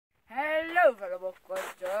Hello, fellow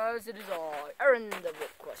BookQuesters. It is I, Aaron the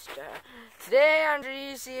BookQuester. Today I'm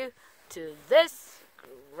introducing you to this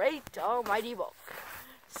great almighty book.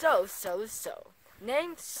 So,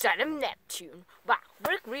 named Son of Neptune by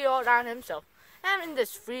Rick Riordan himself. I'm in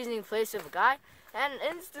this freezing place of a guy, and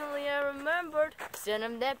instantly I remembered Son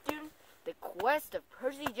of Neptune, the quest of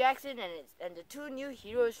Percy Jackson and the two new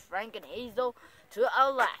heroes, Frank and Hazel, to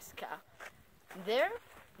Alaska. There,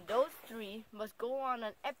 those three must go on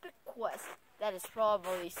an epic quest that is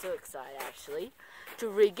probably so exciting, actually, to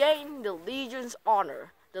regain the Legion's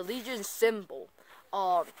honor, the Legion's symbol,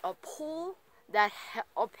 a pole that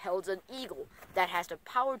upholds an eagle that has the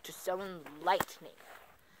power to summon lightning.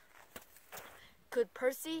 Could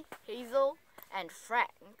Percy, Hazel, and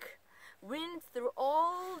Frank win through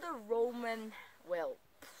all the Roman,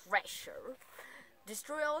 pressure,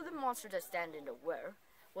 destroy all the monsters that stand in the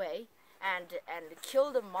way, and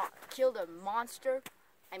kill the monster,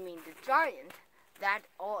 the giant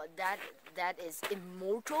that is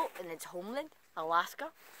immortal in its homeland,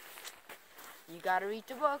 Alaska? You gotta read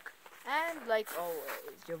the book, and like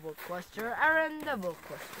always, your BookQuester, Aaron the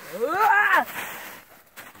BookQuester.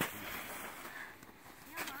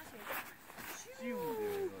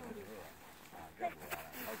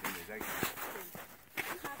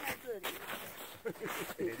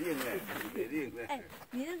哎，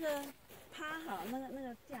你那个趴好，那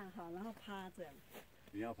个架好，然后趴着。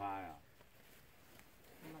你要趴呀？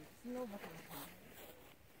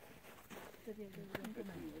这边不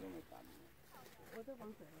能。我这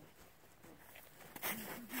往水了。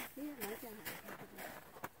你来这样好了。